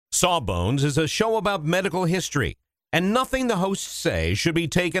Sawbones is a show about medical history, and nothing the hosts say should be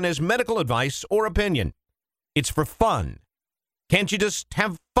taken as medical advice or opinion. It's for fun. Can't you just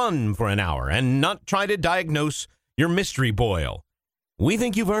have fun for an hour and not try to diagnose your mystery boil? We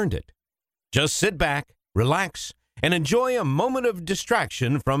think you've earned it. Just sit back, relax, and enjoy a moment of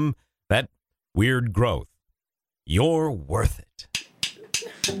distraction from that weird growth. You're worth it.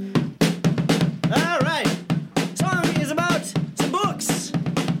 All right. Song is about some books.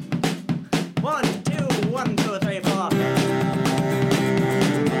 1, 2, 1, 2, 3, 4.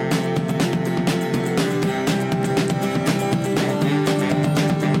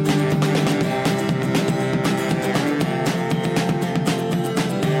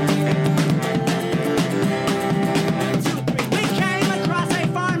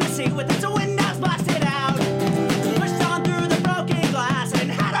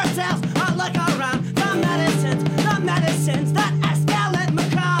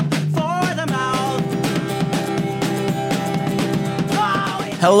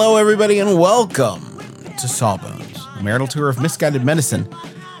 Hello, everybody, and welcome to Sawbones, a marital tour of misguided medicine.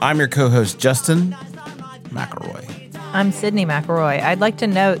 I'm your co-host, Justin McElroy. I'm Sydney McElroy. I'd like to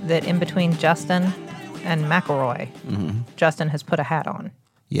note that in between Justin and McElroy, Justin has put a hat on.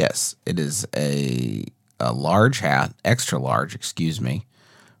 Yes, it is a large hat, extra large, excuse me,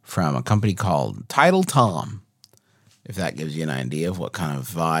 from a company called Title Tom. If that gives you an idea of what kind of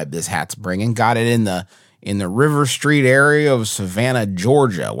vibe this hat's bringing. Got it in the River Street area of Savannah,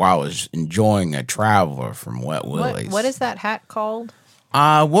 Georgia, while I was enjoying a traveler from Wet Willie's. What is that hat called?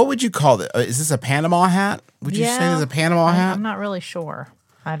 What would you call it? Is this a Panama hat? Would you say this is a Panama hat? I'm not really sure.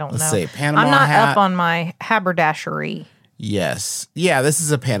 I don't Let's know. say Panama I'm not hat. up on my haberdashery. Yes. Yeah, this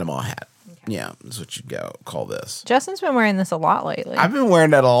is a Panama hat. Okay. Yeah, that's what you'd call this. Justin's been wearing this a lot lately. I've been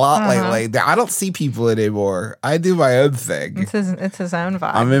wearing that a lot lately. I don't see people anymore. I do my own thing. It's his own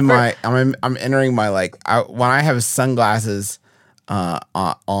vibe. I'm entering my when I have sunglasses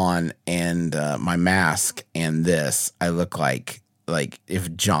on and my mask and this, I look like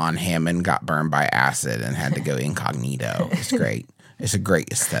if John Hammond got burned by acid and had to go incognito. It's great. It's a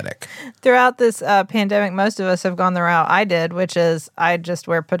great aesthetic. Throughout this pandemic, most of us have gone the route I did, which is I just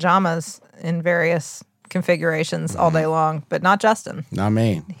wear pajamas in various configurations all day long, but not Justin. Not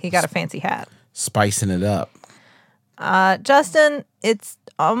me. He got a fancy hat. Spicing it up. Justin, it's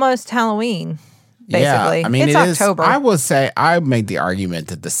almost Halloween, basically. Yeah, I mean, it's October. I will say, I made the argument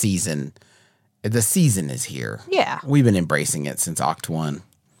that the season is here. Yeah. We've been embracing it since Oct 1.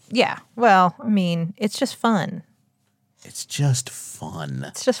 Yeah. Well, I mean, it's just fun. It's just fun.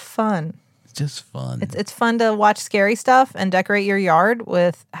 It's just fun. It's just fun. It's fun to watch scary stuff and decorate your yard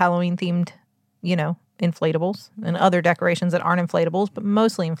with Halloween-themed, inflatables and other decorations that aren't inflatables, but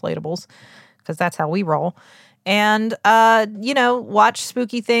mostly inflatables, because that's how we roll. And, watch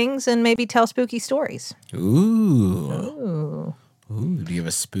spooky things and maybe tell spooky stories. Ooh. Do you have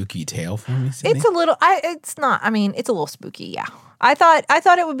a spooky tale for me, Sydney? It's a little, it's a little spooky, yeah. I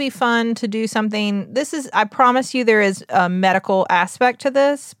thought it would be fun to do something. I promise you there is a medical aspect to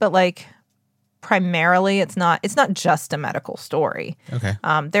this, but primarily it's not just a medical story. Okay.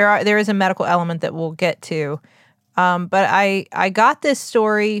 There is a medical element that we'll get to. But I got this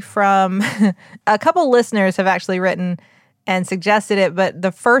story from a couple listeners have actually written and suggested it, but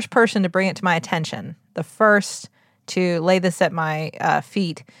the first person to bring it to my attention, the first to lay this at my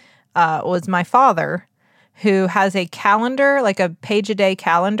feet, was my father, who has a calendar, like a page-a-day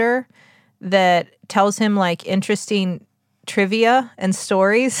calendar that tells him interesting trivia and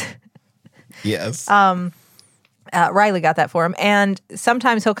stories. Yes. Riley got that for him. And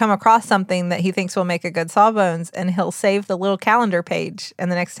sometimes he'll come across something that he thinks will make a good Sawbones, and he'll save the little calendar page.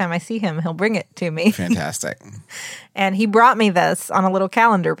 And the next time I see him, he'll bring it to me. Fantastic. And he brought me this on a little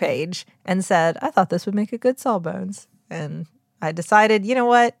calendar page and said, I thought this would make a good Sawbones. And I decided, you know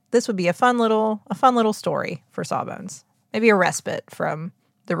what? This would be a fun little story for Sawbones. Maybe a respite from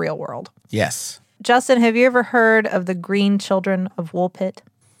the real world. Yes. Justin, have you ever heard of the Green Children of Woolpit?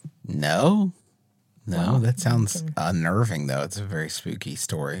 No. Well, that sounds unnerving, though. It's a very spooky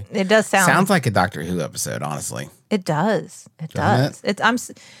story. It does Sounds like a Doctor Who episode, honestly. It does. It Doesn't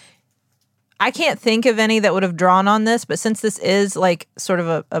does. I can't think of any that would have drawn on this, but since this is sort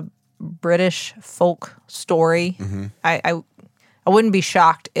of a British folk story, I wouldn't be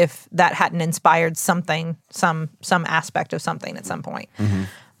shocked if that hadn't inspired something, some aspect of something at some point.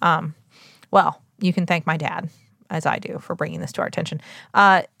 Well, you can thank my dad, as I do, for bringing this to our attention.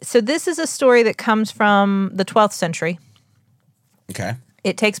 So this is a story that comes from the 12th century. Okay.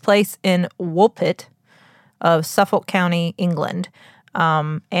 It takes place in Woolpit of Suffolk County, England.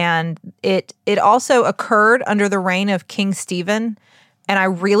 And it also occurred under the reign of King Stephen. And I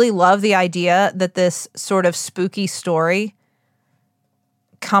really love the idea that this sort of spooky story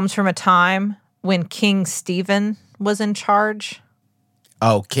comes from a time when King Stephen was in charge.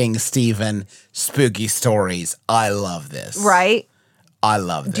 Oh, King Stephen, spooky stories. I love this. Right? I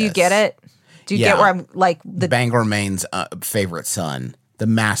love this. Do you get it? Do you get where I'm like the Bangor, Maine's favorite son, the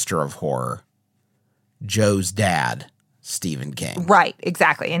master of horror, Joe's dad, Stephen King. Right,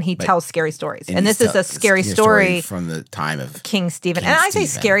 exactly. And he tells scary stories. And this is a scary story from the time of King Stephen. King And I say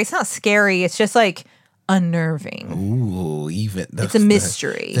Stephen. scary. It's not scary. It's just like unnerving. Ooh, even It's a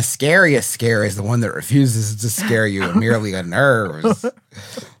mystery. The scariest scare is the one that refuses to scare you and merely unnerves.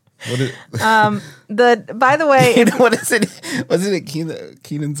 What is, By the way, you know, what is it? Wasn't it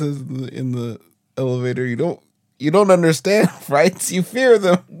Keenan says in the elevator? You don't understand frights. You fear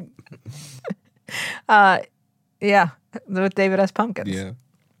them. yeah, with David S. Pumpkins. Yeah.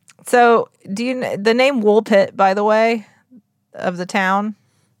 So, do you the name Woolpit, by the way, of the town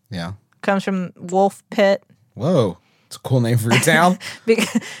Yeah. comes from Wolf Pit Whoa. It's a cool name for your town.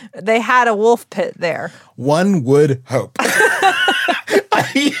 because they had a wolf pit there. One would hope.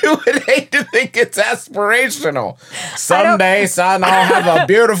 You would hate to think it's aspirational. Someday, son, I'll have a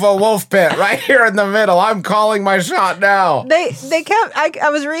beautiful wolf pit right here in the middle. I'm calling my shot now. They kept. I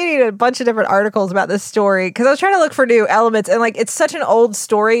was reading a bunch of different articles about this story because I was trying to look for new elements, and like it's such an old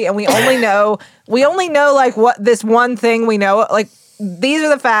story, and we only know like what this one thing we know, like. These are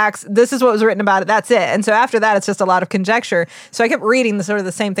the facts. This is what was written about it. That's it. And so after that, it's just a lot of conjecture. So I kept reading the sort of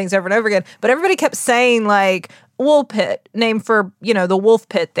the same things over and over again. But everybody kept saying like Wool Pit, named for, the wolf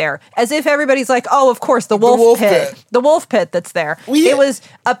pit there. As if everybody's like, oh, of course, the wolf pit. The wolf pit that's there. It was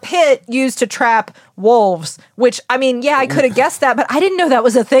a pit used to trap wolves, which, I mean, yeah, I could have guessed that, but I didn't know that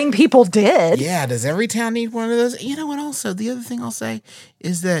was a thing people did. Yeah, does every town need one of those? You know what, also, the other thing I'll say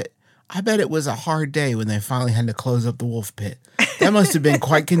is that I bet it was a hard day when they finally had to close up the wolf pit. That must have been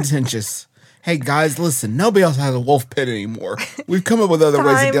quite contentious. Hey, guys, listen, nobody else has a wolf pit anymore. We've come up with other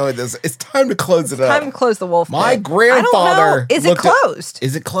ways of dealing with this. It's time to close it up. Time to close the wolf pit. My grandfather. I don't know. Is it closed?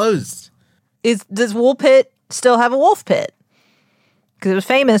 Is it closed? Does Wool Pit still have a wolf pit? Because it was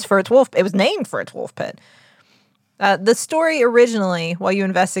famous for its wolf. It was named for its wolf pit. The story originally, while you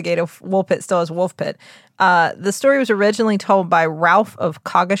investigate if Wool Pit still has a wolf pit, the story was originally told by Ralph of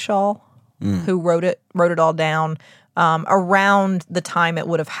Coggeshall, who wrote it all down around the time it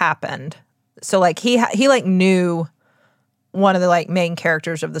would have happened. So like he like knew one of the like main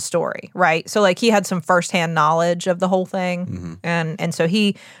characters of the story, right? So like he had some firsthand knowledge of the whole thing, and so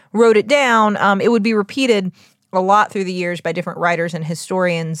he wrote it down. It would be repeated a lot through the years by different writers and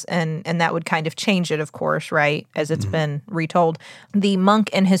historians, and that would kind of change it, of course, right, as it's been retold. The monk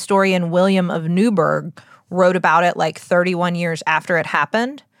and historian William of Newburgh wrote about it like 31 years after it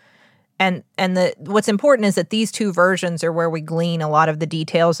happened. And what's important is that these two versions are where we glean a lot of the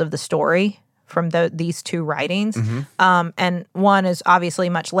details of the story from these two writings. And one is obviously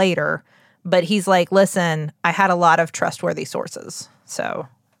much later, but he's like, listen, I had a lot of trustworthy sources, so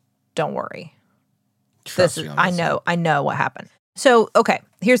don't worry. I know what happened. So, okay,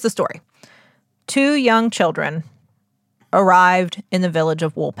 here's the story. 2 young children arrived in the village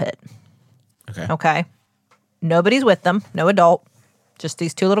of Woolpit. Okay. Nobody's with them, no adult, just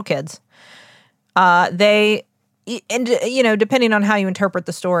these 2 little kids. They, and depending on how you interpret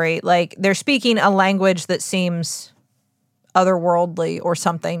the story, like they're speaking a language that seems otherworldly or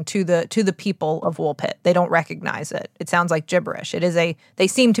something to the people of Woolpit. They don't recognize it. It sounds like gibberish. They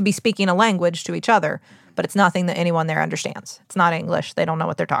seem to be speaking a language to each other, but it's nothing that anyone there understands. It's not English. They don't know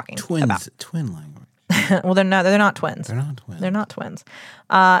what they're talking about. Twin language. Well, they're not twins. They're not twins. They're not twins.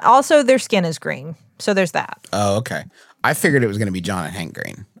 Also, their skin is green, so there's that. Oh, okay. I figured it was going to be John and Hank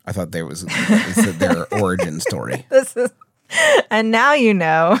Green. I thought there was their origin story. And now you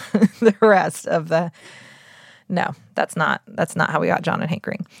know the rest of the. No, that's not how we got John and Hank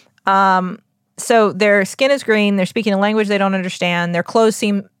Green. So their skin is green. They're speaking a language they don't understand. Their clothes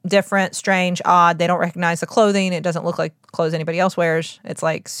seem different, strange, odd. They don't recognize the clothing. It doesn't look like clothes anybody else wears. It's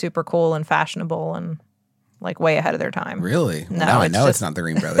like super cool and fashionable and like way ahead of their time. Really? No, now I know it's not the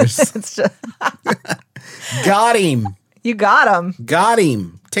Green Brothers. It's just Got him. you got them. Got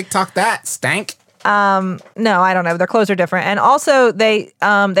him. TikTok that, stank. No, I don't know. Their clothes are different, and also they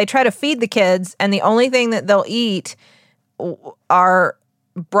try to feed the kids, and the only thing that they'll eat are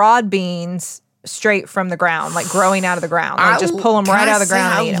broad beans straight from the ground, like growing out of the ground. Like just pull them right out of the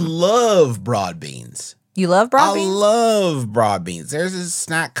ground and eat them. I love broad beans. You love broad beans? I love broad beans. There's this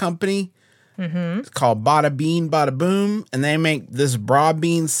snack company. It's called Bada Bean Bada Boom, and they make this broad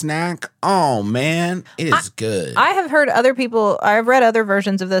bean snack. Oh man, it is good. I have heard I've read other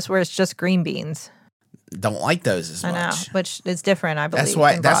versions of this where it's just green beans. don't like those as I know, much. which is different, I believe. That's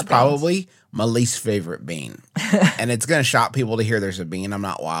why. than That's broad beans. probably my least favorite bean, and it's gonna shock people to hear there's a bean I'm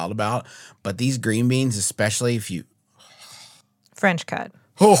not wild about. But these green beans, especially if you French cut.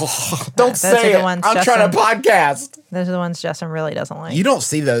 don't those are say the it. ones I'm trying to podcast. Those are the ones Justin really doesn't like. You don't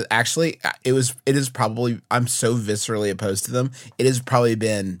see those. Actually, it is probably. I'm so viscerally opposed to them. It has probably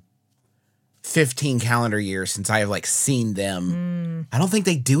been 15 calendar years since I have like seen them. I don't think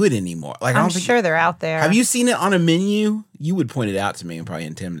they do it anymore. Like I I'm don't think. sure they're out there. Have you seen it on a menu? You would point it out to me and probably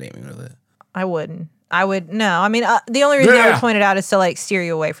intimidate me with it. I wouldn't. I would no. I mean, the only reason I Yeah. would point it out is to like steer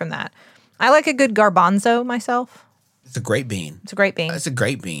you away from that. I like a good garbanzo myself. It's a great bean. It's a great bean. It's a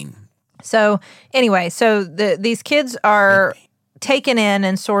great bean. So anyway, so these kids are taken in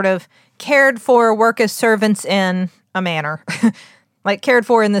and sort of cared for, work as servants in a manner, like cared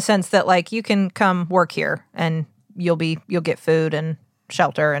for in the sense that like you can come work here and you'll get food and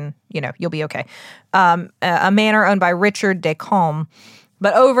shelter and you'll be okay. A manor owned by Richard de Calme,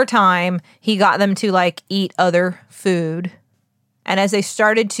 but over time he got them to like eat other food, and as they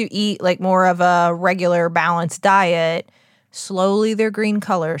started to eat like more of a regular balanced diet. Slowly, their green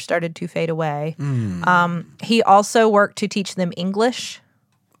color started to fade away. He also worked to teach them English.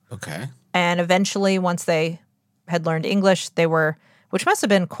 Okay. And eventually, once they had learned English, which must have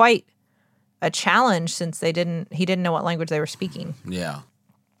been quite a challenge since he didn't know what language they were speaking. Yeah.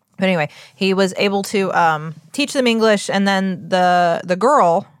 But anyway, he was able to teach them English. And then the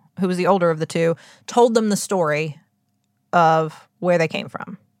girl, who was the older of the two, told them the story of where they came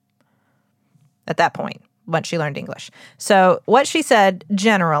from at that point. Once she learned English. So what she said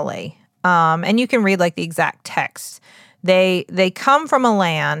generally, and you can read like the exact text, they come from a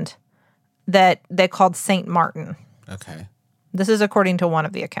land that they called Saint Martin. Okay. This is according to one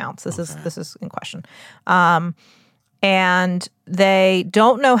of the accounts. This is in question. And they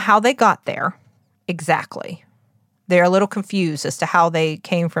don't know how they got there exactly. They're a little confused as to how they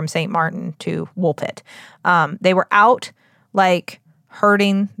came from Saint Martin to Woolpit. They were out like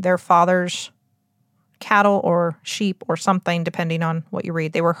herding their father's cattle or sheep or something, depending on what you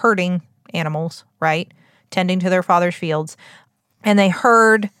read. They were herding animals, right? Tending to their father's fields. And they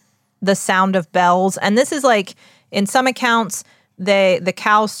heard the sound of bells. And this is like, in some accounts, the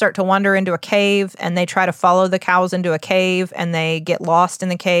cows start to wander into a cave and they try to follow the cows into a cave and they get lost in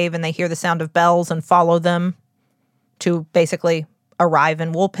the cave and they hear the sound of bells and follow them to basically arrive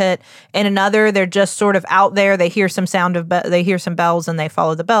in Woolpit. In another, they're just sort of out there. They hear some they hear some bells and they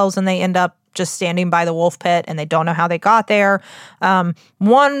follow the bells and they end up just standing by the wolf pit and they don't know how they got there. One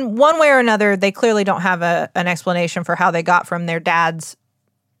way or another, they clearly don't have an explanation for how they got from their dad's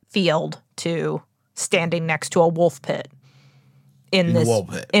field to standing next to a wolf pit in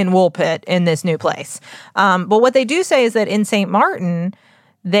Woolpit in this new place. But what they do say is that in St. Martin,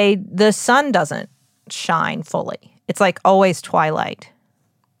 the sun doesn't shine fully. It's like always twilight.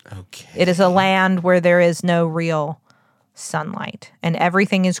 Okay. It is a land where there is no real sunlight and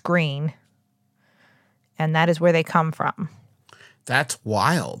everything is green. And that is where they come from. That's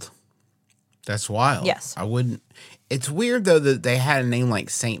wild. That's wild. Yes. I wouldn't. It's weird though that they had a name like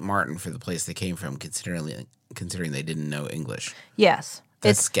Saint Martin for the place they came from, considering they didn't know English. Yes.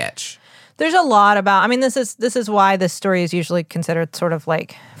 That's sketch. There's a lot about. I mean, this is why this story is usually considered sort of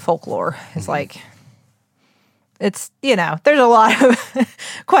like folklore. It's like. It's, there's a lot of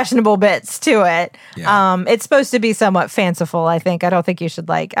questionable bits to it. Yeah. It's supposed to be somewhat fanciful, I think. I don't think you should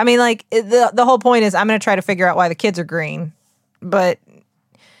the whole point is I'm going to try to figure out why the kids are green. But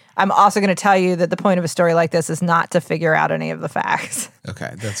I'm also going to tell you that the point of a story like this is not to figure out any of the facts.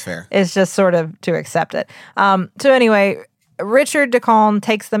 Okay, that's fair. It's just sort of to accept it. So anyway, Richard de Calme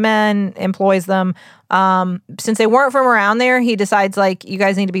takes them in, employs them. Since they weren't from around there, he decides, you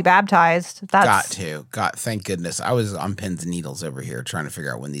guys need to be baptized. Thank goodness. I was on pins and needles over here trying to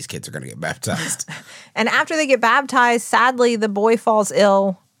figure out when these kids are going to get baptized. And after they get baptized, sadly, the boy falls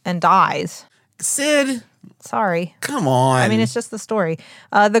ill and dies. Sid, Sorry. come on. I mean, it's just the story.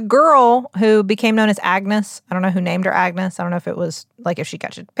 The girl who became known as Agnes, I don't know who named her Agnes. I don't know if it was, if she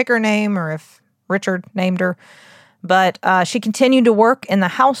got to pick her name or if Richard named her. But she continued to work in the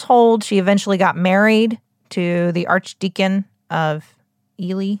household. She eventually got married to the Archdeacon of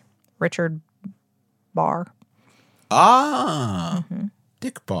Ely, Richard Barr.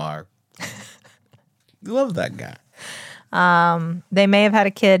 Dick Barr. Love that guy. They may have had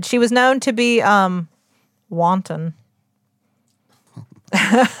a kid. She was known to be wanton.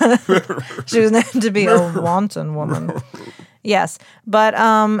 She was known to be a wanton woman. Yes, but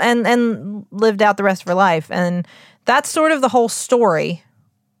and lived out the rest of her life, and that's sort of the whole story.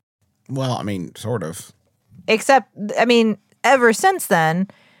 Well, I mean, sort of. Except, ever since then,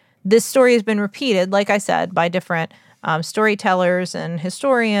 this story has been repeated, like I said, by different storytellers and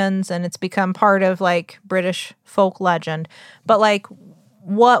historians, and it's become part of like British folk legend. But like,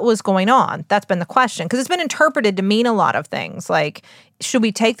 what was going on? That's been the question, because it's been interpreted to mean a lot of things. Like, should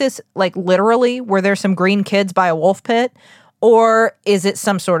we take this like literally? Were there some green kids by a wolf pit? Or is it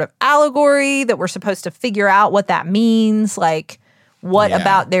some sort of allegory that we're supposed to figure out what that means? Like, what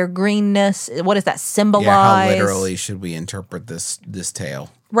about their greenness? What does that symbolize? Yeah, how literally should we interpret this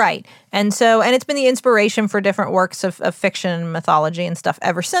tale? Right. And so, and it's been the inspiration for different works of fiction, mythology, and stuff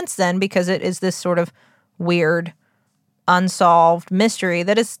ever since then, because it is this sort of weird, unsolved mystery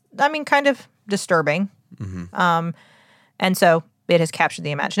that is, I mean, kind of disturbing. And so it has captured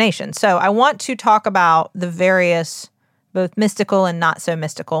the imagination. So I want to talk about the various both mystical and not so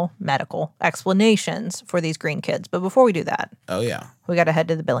mystical medical explanations for these green kids. But before we do that, we got to head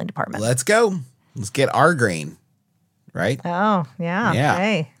to the billing department. Let's go. Let's get our green, right? Oh, yeah. Yeah.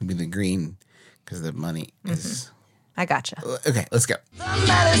 Okay. It'll be the green because the money is... I gotcha. Okay, let's go. The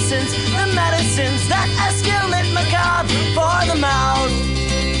medicines that escalate macabre for the mouth.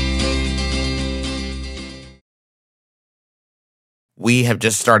 We have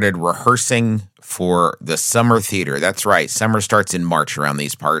just started rehearsing for the summer theater. That's right. Summer starts in March around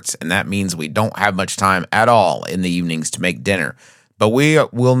these parts, and that means we don't have much time at all in the evenings to make dinner. But we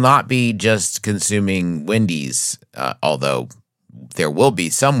will not be just consuming Wendy's, although there will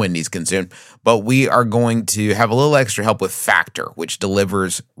be some Wendy's consumed, but we are going to have a little extra help with Factor, which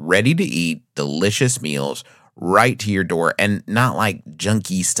delivers ready-to-eat, delicious meals right to your door, and not like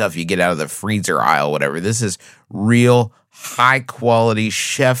junky stuff you get out of the freezer aisle, whatever. This is real high-quality,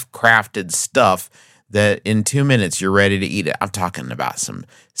 chef-crafted stuff that in 2 minutes you're ready to eat it. I'm talking about some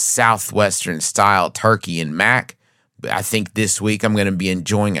Southwestern-style turkey and mac. I think this week I'm going to be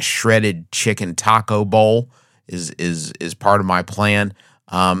enjoying a shredded chicken taco bowl is part of my plan.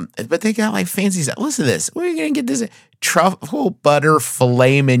 But they got like fancy stuff. Listen to this. Where are you going to get this? Truffle butter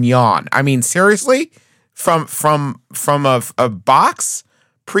filet mignon. I mean, seriously? From a box?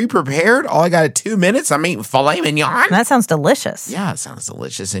 Pre-prepared? All I got is 2 minutes? I'm eating filet mignon? That sounds delicious. Yeah, it sounds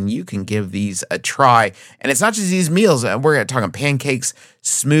delicious. And you can give these a try. And it's not just these meals. We're talking pancakes,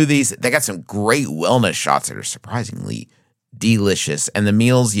 smoothies. They got some great wellness shots that are surprisingly delicious. And the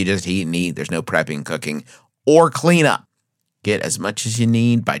meals you just eat and eat. There's no prepping, cooking, or cleanup. Get as much as you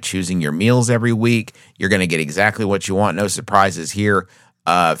need by choosing your meals every week. You're going to get exactly what you want. No surprises here.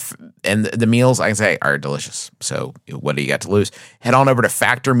 And the meals, I can say, are delicious. So what do you got to lose? Head on over to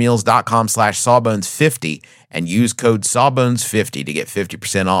factormeals.com/sawbones50 and use code sawbones50 to get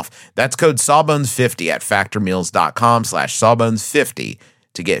 50% off. That's code sawbones50 at factormeals.com/sawbones50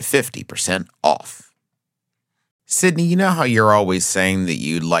 to get 50% off. Sydney, you know how you're always saying that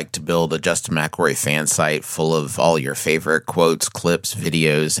you'd like to build a Justin McElroy fan site full of all your favorite quotes, clips,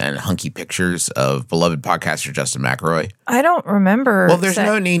 videos, and hunky pictures of beloved podcaster Justin McElroy? I don't remember. Well, there's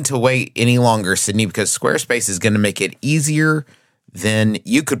no need to wait any longer, Sydney, because Squarespace is going to make it easier than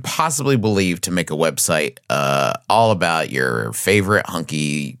you could possibly believe to make a website all about your favorite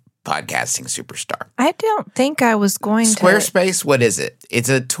hunky podcasting superstar. I don't think I was going to. Squarespace, what is it? It's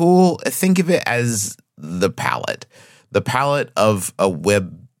a tool. Think of it as the palette of a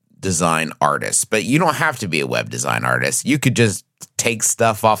web design artist. But you don't have to be a web design artist. You could just take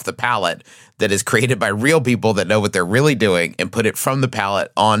stuff off the palette that is created by real people that know what they're really doing and put it from the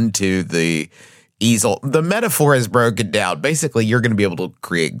palette onto the easel. The metaphor is broken down. Basically, you're going to be able to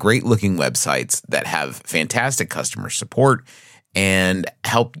create great looking websites that have fantastic customer support and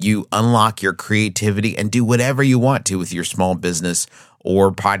help you unlock your creativity and do whatever you want to with your small business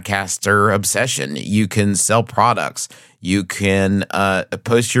or podcaster obsession. You can sell products. You can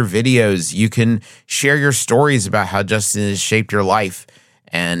post your videos. You can share your stories about how Justin has shaped your life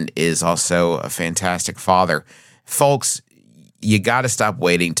and is also a fantastic father. Folks, you got to stop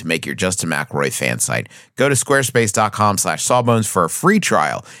waiting to make your Justin McElroy fan site. Go to squarespace.com/sawbones for a free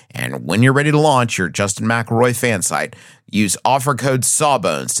trial. And when you're ready to launch your Justin McElroy fan site, use offer code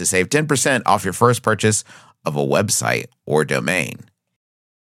SAWBONES to save 10% off your first purchase of a website or domain.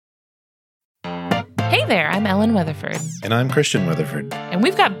 Hey there, I'm Ellen Weatherford. And I'm Christian Weatherford. And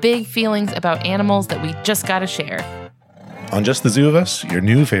we've got big feelings about animals that we just got to share. On Just the Zoo of Us, your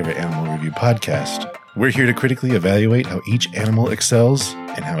new favorite animal review podcast, we're here to critically evaluate how each animal excels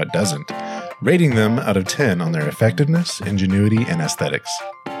and how it doesn't, rating them out of 10 on their effectiveness, ingenuity, and aesthetics.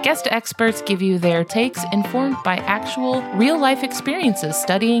 Guest experts give you their takes informed by actual, real-life experiences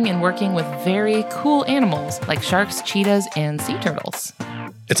studying and working with very cool animals like sharks, cheetahs, and sea turtles.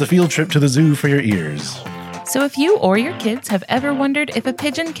 It's a field trip to the zoo for your ears. So if you or your kids have ever wondered if a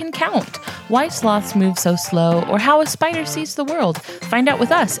pigeon can count, why sloths move so slow, or how a spider sees the world, find out with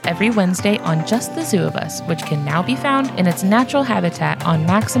us every Wednesday on Just the Zoo of Us, which can now be found in its natural habitat on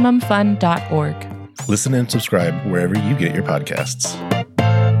MaximumFun.org. Listen and subscribe wherever you get your podcasts.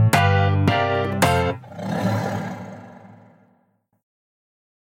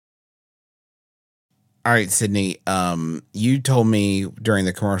 All right, Sydney. You told me during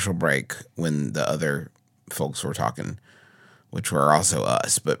the commercial break when the other folks were talking, which were also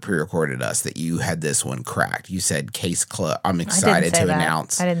us, but pre-recorded us, that you had this one cracked. You said case closed. I'm excited to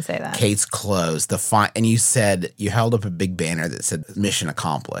announce. I didn't say that. Case closed. And you said you held up a big banner that said mission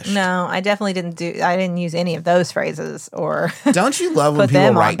accomplished. No, I definitely didn't I didn't use any of those phrases or. Don't you love when put them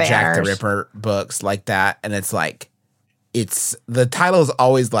people on write Jack the banners. Ripper books like that, and it's like, the title is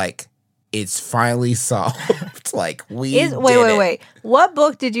always like, it's finally solved. Like Wait. What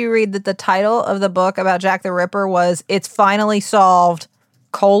book did you read that the title of the book about Jack the Ripper was "It's finally solved: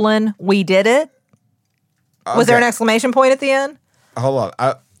 we did it"? Was there an exclamation point at the end? Hold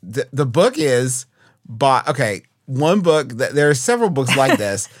on. The book is, one book. There are several books like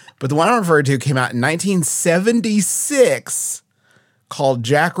this, but the one I referred to came out in 1976, called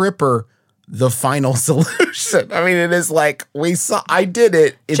Jack Ripper: The Final Solution. I mean, it is like I did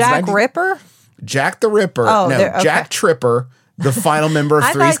it. It's Ripper? Jack the Ripper. Oh, no, okay. Jack Tripper, the final member of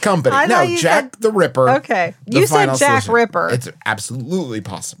Three's Company. No, Jack the Ripper. Okay. You said Jack Ripper. It's absolutely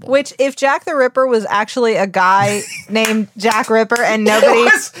possible. Which, if Jack the Ripper was actually a guy named Jack Ripper and nobody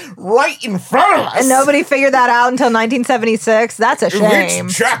It was right in front of us. and nobody figured that out until 1976, that's a shame.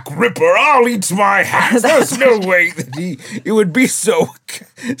 It's Jack Ripper. I'll eat my hat. There's no way that he would be so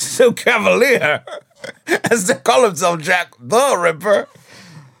cavalier as to call himself Jack the Ripper.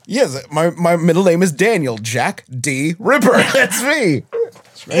 Yes, my middle name is Daniel Jack D. Ripper. That's me.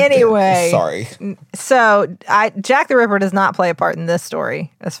 Anyway, sorry. So Jack the Ripper does not play a part in this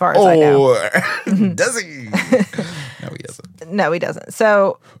story, as far as I know. Does he? No, he doesn't. No, he doesn't.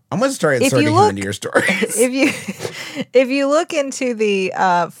 So I'm going to start inserting him into your stories. if you look into the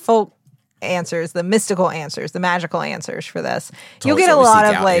folk answers, the mystical answers, the magical answers for this, you'll get a lot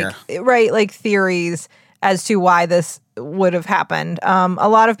of like theories as to why this would have happened. A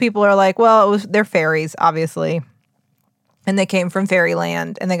lot of people are like, well, they're fairies, obviously. And they came from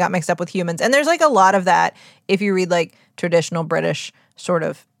fairyland and they got mixed up with humans. And there's like a lot of that. If you read like traditional British sort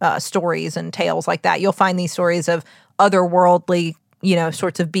of stories and tales like that, you'll find these stories of otherworldly,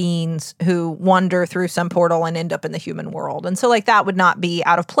 sorts of beings who wander through some portal and end up in the human world. And so like that would not be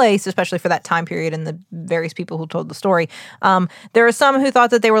out of place, especially for that time period and the various people who told the story. There are some who thought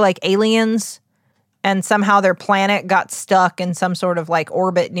that they were like aliens and somehow their planet got stuck in some sort of like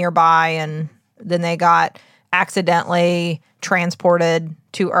orbit nearby and then they got accidentally transported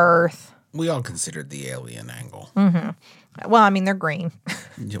to Earth. We all considered the alien angle. Mm-hmm. Well, I mean, they're green.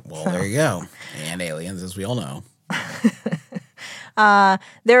 Well, there you go. And aliens, as we all know.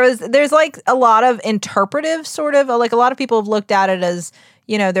 There's like a lot of interpretive sort of, like a lot of people have looked at it as,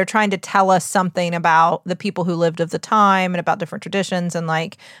 they're trying to tell us something about the people who lived of the time and about different traditions. And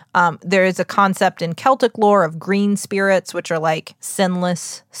like, there is a concept in Celtic lore of green spirits, which are like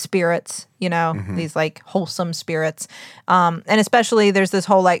sinless spirits, these like wholesome spirits. And especially there's this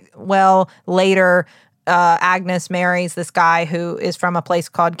whole like, later Agnes marries this guy who is from a place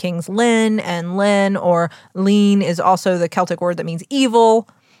called King's Lynn, and Lynn or Lean is also the Celtic word that means evil.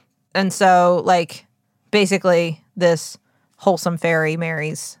 And so like basically this wholesome fairy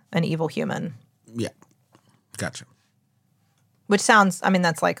marries an evil human. Yeah. Gotcha. Which sounds,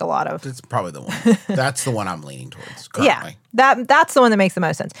 that's like a lot of... That's probably the one. That's the one I'm leaning towards currently. Yeah, that's the one that makes the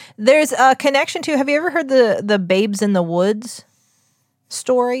most sense. There's a connection to, have you ever heard the Babes in the Woods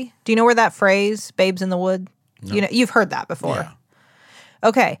story? Do you know where that phrase, Babes in the Wood? No. You've heard that before. Yeah.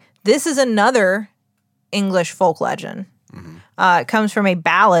 Okay, this is another English folk legend. Mm-hmm. It comes from a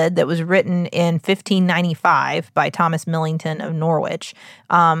ballad that was written in 1595 by Thomas Millington of Norwich.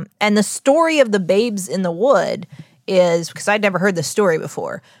 And the story of the Babes in the Wood is, because I'd never heard this story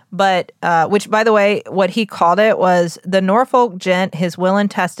before, but which, by the way, what he called it was the Norfolk gent, his will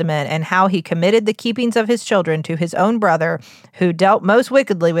and testament, and how he committed the keepings of his children to his own brother, who dealt most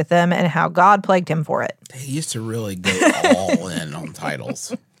wickedly with them, and how God plagued him for it. He used to really go all in on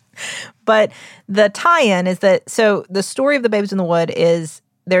titles. But the tie-in is that, so the story of the Babes in the Wood is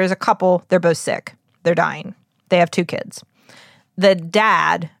there is a couple, they're both sick, they're dying, they have 2 kids. The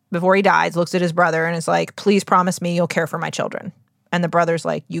dad, before he dies, looks at his brother and is like, please promise me you'll care for my children. And the brother's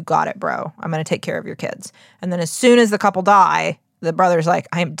like, you got it, bro. I'm going to take care of your kids. And then as soon as the couple die, the brother's like,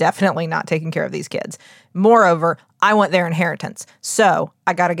 I am definitely not taking care of these kids. Moreover, I want their inheritance. So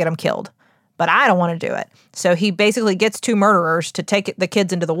I got to get them killed. but I don't want to do it. So he basically gets 2 murderers to take the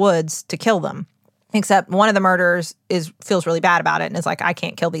kids into the woods to kill them. Except one of the murderers feels really bad about it and is like, I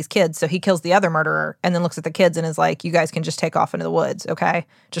can't kill these kids. So he kills the other murderer and then looks at the kids and is like, you guys can just take off into the woods, okay?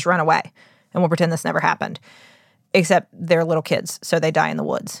 Just run away. And we'll pretend this never happened. Except they're little kids, so they die in the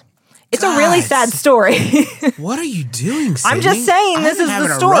woods. It's a really sad story. What are you doing, Sydney? I'm just saying this is the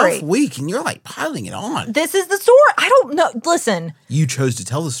having story. A rough week, and you're like piling it on. This is the story. I don't know. Listen. You chose to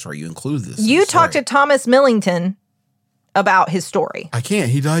tell the story. You included this. You talked to Thomas Millington about his story. I can't.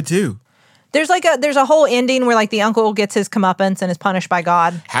 He died too. There's a whole ending where like the uncle gets his comeuppance and is punished by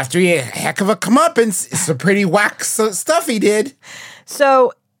God. Have to be a heck of a comeuppance. It's some pretty whack stuff he did.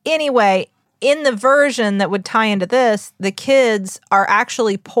 So anyway, in the version that would tie into this, the kids are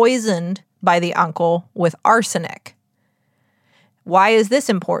actually poisoned by the uncle with arsenic. Why is this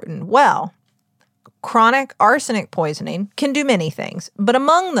important? Well, chronic arsenic poisoning can do many things, but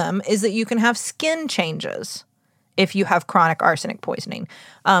among them is that you can have skin changes if you have chronic arsenic poisoning.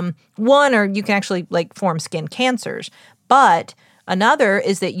 Or you can actually like form skin cancers, but another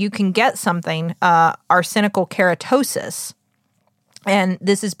is that you can get something, arsenical keratosis. And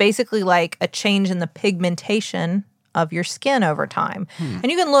this is basically like a change in the pigmentation of your skin over time. And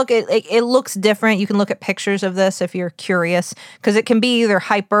you can look at it looks different. You can look at pictures of this if you're curious, because it can be either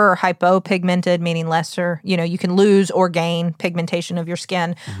hyper or hypopigmented, meaning lesser. You can lose or gain pigmentation of your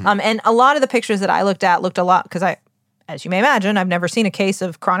skin. And a lot of the pictures that I looked at looked a lot, because as you may imagine, I've never seen a case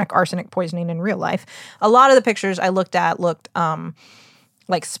of chronic arsenic poisoning in real life. A lot of the pictures I looked at looked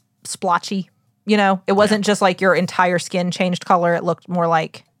like splotchy. It wasn't just like your entire skin changed color. It looked more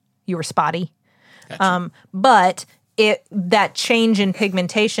like you were spotty. Gotcha. But that change in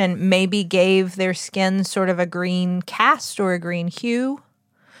pigmentation maybe gave their skin sort of a green cast or a green hue,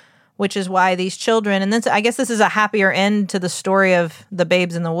 which is why these children, and I guess this is a happier end to the story of the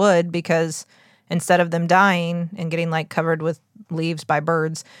babes in the wood, because instead of them dying and getting like covered with leaves by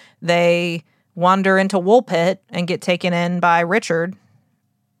birds, they wander into Woolpit and get taken in by Richard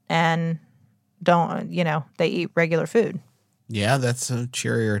and they eat regular food. Yeah, that's a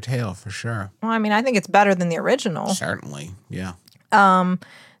cheerier tale for sure. Well, I mean, I think it's better than the original. Certainly, yeah.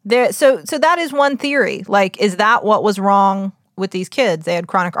 So that is one theory. Like, is that what was wrong with these kids? They had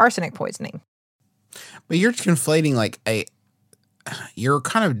chronic arsenic poisoning. But you're conflating you're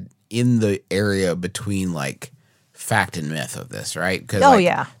kind of in the area between like fact and myth of this, right? Because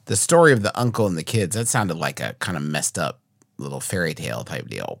yeah, the story of the uncle and the kids, that sounded like a kind of messed up little fairy tale type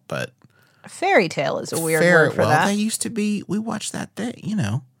deal, but. Fairy tale is a weird word for that. They used to be, we watched that day,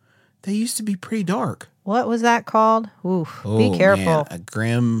 they used to be pretty dark. What was that called? Oof, be careful. Man, a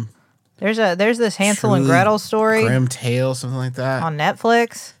grim. There's this Hansel and Gretel story. Grim Tale, something like that. On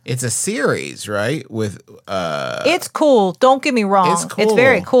Netflix. It's a series, right? With It's cool. Don't get me wrong. It's cool. It's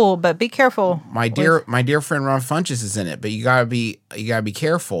very cool, but be careful. My dear friend Ron Funches is in it, but you gotta be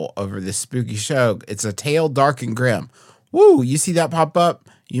careful over this spooky show. It's a tale dark and grim. Woo! You see that pop up?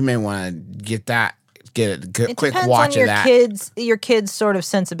 You may want to get a quick watch of that. Your kids' sort of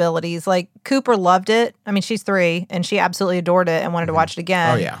sensibilities. Like Cooper loved it. I mean, she's 3 and she absolutely adored it and wanted to watch it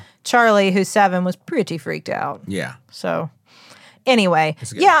again. Oh yeah. Charlie, who's 7, was pretty freaked out. Yeah. So anyway,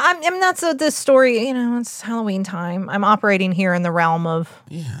 yeah, I'm not so this story. It's Halloween time. I'm operating here in the realm of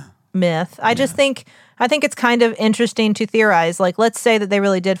myth. I think it's kind of interesting to theorize. Like, let's say that they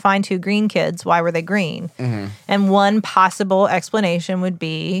really did find 2 green kids. Why were they green? Mm-hmm. And one possible explanation would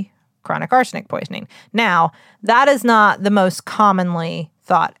be chronic arsenic poisoning. Now, that is not the most commonly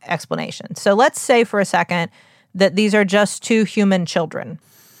thought explanation. So let's say for a second that these are just 2 human children.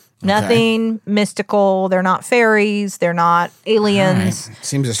 Okay. Nothing mystical. They're not fairies. They're not aliens. Right.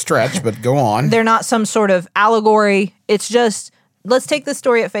 Seems a stretch, but go on. They're not some sort of allegory. It's just, let's take this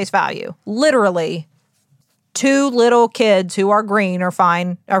story at face value. Literally, 2 little kids who are green are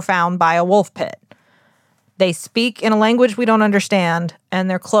found by a wolf pit. They speak in a language we don't understand, and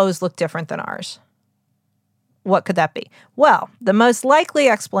their clothes look different than ours. What could that be? Well, the most likely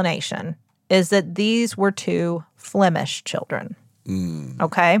explanation is that these were 2 Flemish children.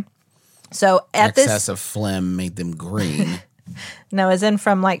 Okay? So excess of phlegm made them green. No, as in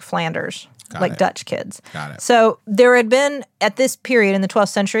from like Flanders. Got it. Dutch kids. Got it. So there had been, at this period in the 12th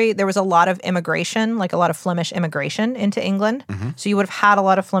century, there was a lot of immigration, like a lot of Flemish immigration into England. Mm-hmm. So you would have had a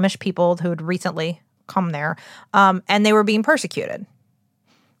lot of Flemish people who had recently come there, and they were being persecuted.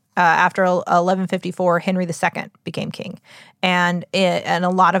 After 1154, Henry II became king, and a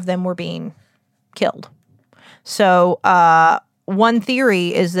lot of them were being killed. So one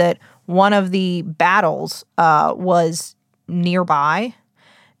theory is that one of the battles was nearby.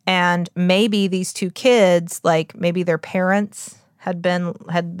 And maybe these 2 kids, like maybe their parents had been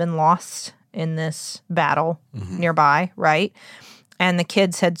lost in this battle nearby, right? And the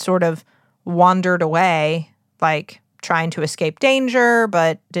kids had sort of wandered away, like trying to escape danger,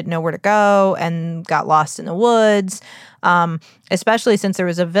 but didn't know where to go and got lost in the woods, especially since there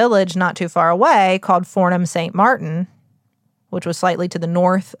was a village not too far away called Fornham St. Martin, which was slightly to the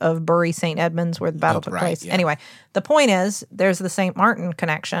north of Bury St. Edmunds where the battle took place. Yeah. Anyway, the point is there's the St. Martin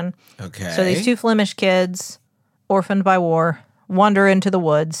connection. Okay. So these two Flemish kids, orphaned by war, wander into the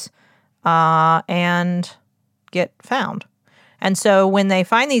woods and get found. And so when they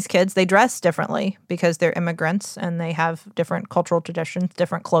find these kids, they dress differently because they're immigrants and they have different cultural traditions,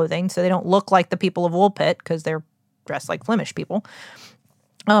 different clothing. So they don't look like the people of Woolpit because they're dressed like Flemish people.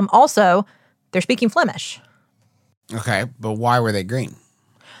 Also, they're speaking Flemish. Okay, but why were they green?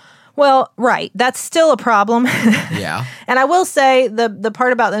 Well, right. That's still a problem. Yeah. And I will say the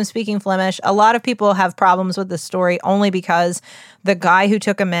part about them speaking Flemish, a lot of people have problems with this story only because the guy who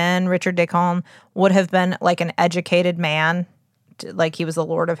took him in, Richard Descombe, would have been like an educated man. Like he was the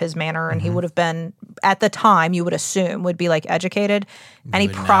lord of his manor, and he would have been, at the time, you would assume, would be like educated. And he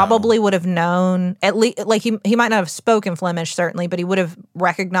probably would have known, at least, like he might not have spoken Flemish, certainly, but he would have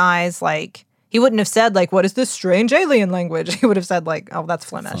recognized, like, he wouldn't have said, like, what is this strange alien language? He would have said, like, oh, that's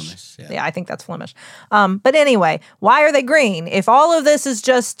Flemish. Yeah, I think that's Flemish. But anyway, why are they green? If all of this is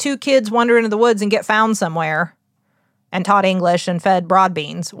just two kids wander into the woods and get found somewhere and taught English and fed broad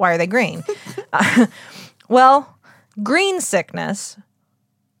beans, why are they green? Well, green sickness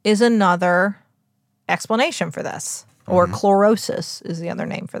is another explanation for this, or chlorosis is the other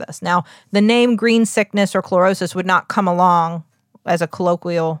name for this. Now, the name green sickness or chlorosis would not come along as a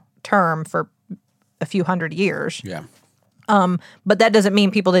colloquial term for a few hundred years. Yeah. But that doesn't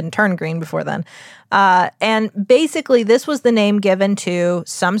mean people didn't turn green before then. And basically, this was the name given to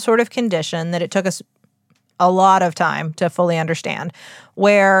some sort of condition that it took us a lot of time to fully understand,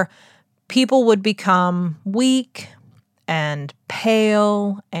 where people would become weak and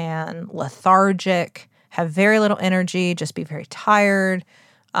pale and lethargic, have very little energy, just be very tired.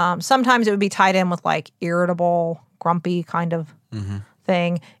 Sometimes it would be tied in with like irritable, grumpy kind of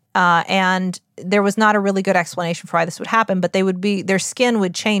thing. And there was not a really good explanation for why this would happen, but their skin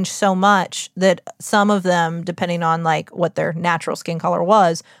would change so much that some of them, depending on like what their natural skin color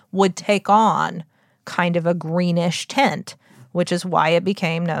was, would take on kind of a greenish tint, which is why it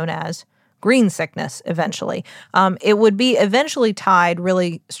became known as green sickness eventually. It would be eventually tied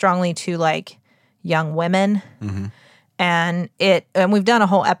really strongly to like young women. And we've done a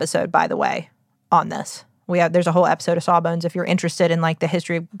whole episode, by the way, on this. There's a whole episode of Sawbones if you're interested in like the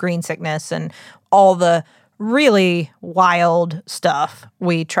history of green sickness and all the really wild stuff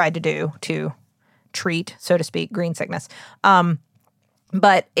we tried to do to treat, so to speak, green sickness.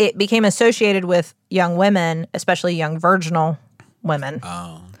 But it became associated with young women, especially young virginal women.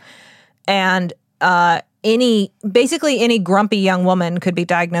 Oh. And basically any grumpy young woman could be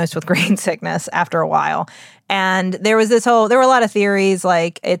diagnosed with green sickness after a while. And there were a lot of theories,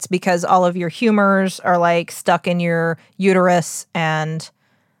 like it's because all of your humors are like stuck in your uterus and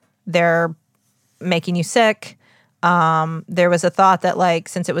they're making you sick. There was a thought that like,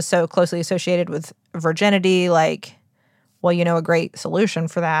 since it was so closely associated with virginity, like, well, a great solution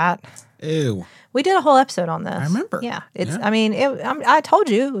for that. Ew. We did a whole episode on this. I remember. Yeah. I told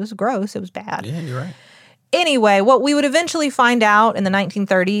you it was gross. It was bad. Yeah, you're right. Anyway, what we would eventually find out in the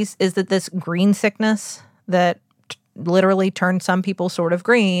 1930s is that this green sickness that literally turned some people sort of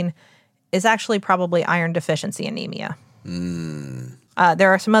green is actually probably iron deficiency anemia. There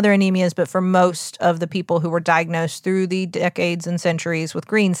are some other anemias, but for most of the people who were diagnosed through the decades and centuries with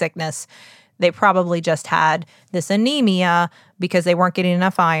green sickness, they probably just had this anemia because they weren't getting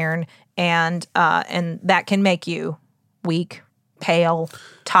enough iron, and that can make you weak, pale,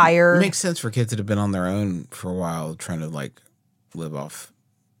 tired. It makes sense for kids that have been on their own for a while, trying to like live off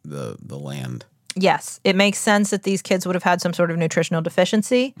the land. Yes, it makes sense that these kids would have had some sort of nutritional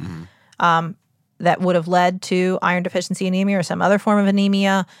deficiency that would have led to iron deficiency anemia or some other form of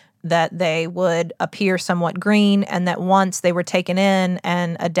anemia, that they would appear somewhat green, and that once they were taken in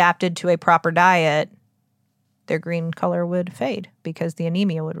and adapted to a proper diet, their green color would fade because the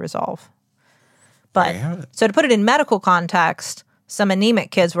anemia would resolve. But so to put it in medical context, some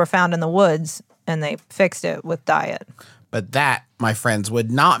anemic kids were found in the woods and they fixed it with diet. But that, my friends, would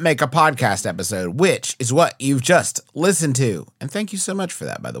not make a podcast episode, which is what you've just listened to. And thank you so much for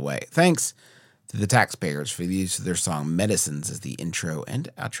that, by the way. Thanks to the taxpayers for the use of their song Medicines as the intro and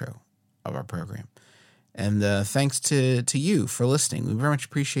outro of our program. And thanks to you for listening. We very much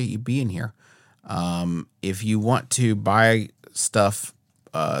appreciate you being here. If you want to buy stuff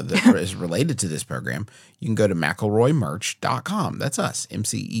that is related to this program, you can go to McElroyMerch.com. That's us,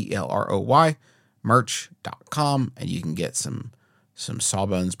 MCELROY merch.com, and you can get some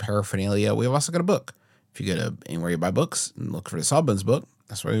Sawbones paraphernalia. We've also got a book. If you go to anywhere you buy books and look for the Sawbones book,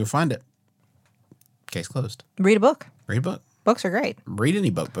 that's where you'll find it. Case closed. Read a book. Read a book. Books are great. Read any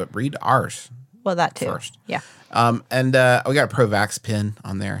book, but read ours. Well, that too. First. Yeah. And we got a Pro-Vax pin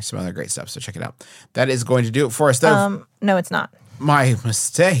on there, some other great stuff, so check it out. That is going to do it for us, though. No, it's not. My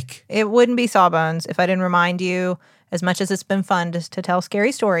mistake. It wouldn't be Sawbones if I didn't remind you, as much as it's been fun to tell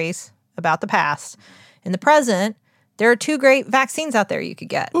scary stories about the past. In the present, there are 2 great vaccines out there you could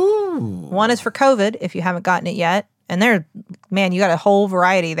get. Ooh. One is for COVID, if you haven't gotten it yet. And you got a whole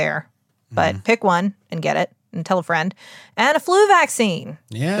variety there. But pick one and get it and tell a friend. And a flu vaccine.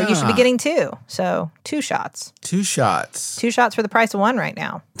 Yeah. That you should be getting 2. So 2 shots. 2 shots. 2 shots for the price of 1 right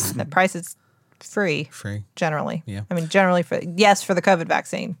now. The price is free. Free. Generally. Yeah. I mean, generally for the COVID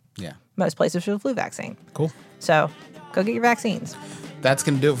vaccine. Yeah. Most places for the flu vaccine. Cool. So go get your vaccines. That's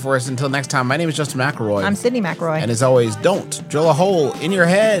going to do it for us. Until next time, my name is Justin McElroy. I'm Sydney McElroy. And as always, don't drill a hole in your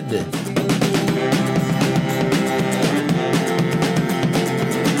head.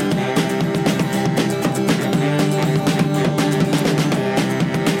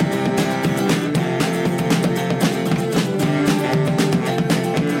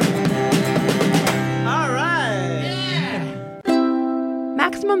 All right.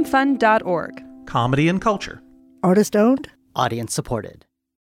 MaximumFun.org. Comedy and culture. Artist owned. Audience supported.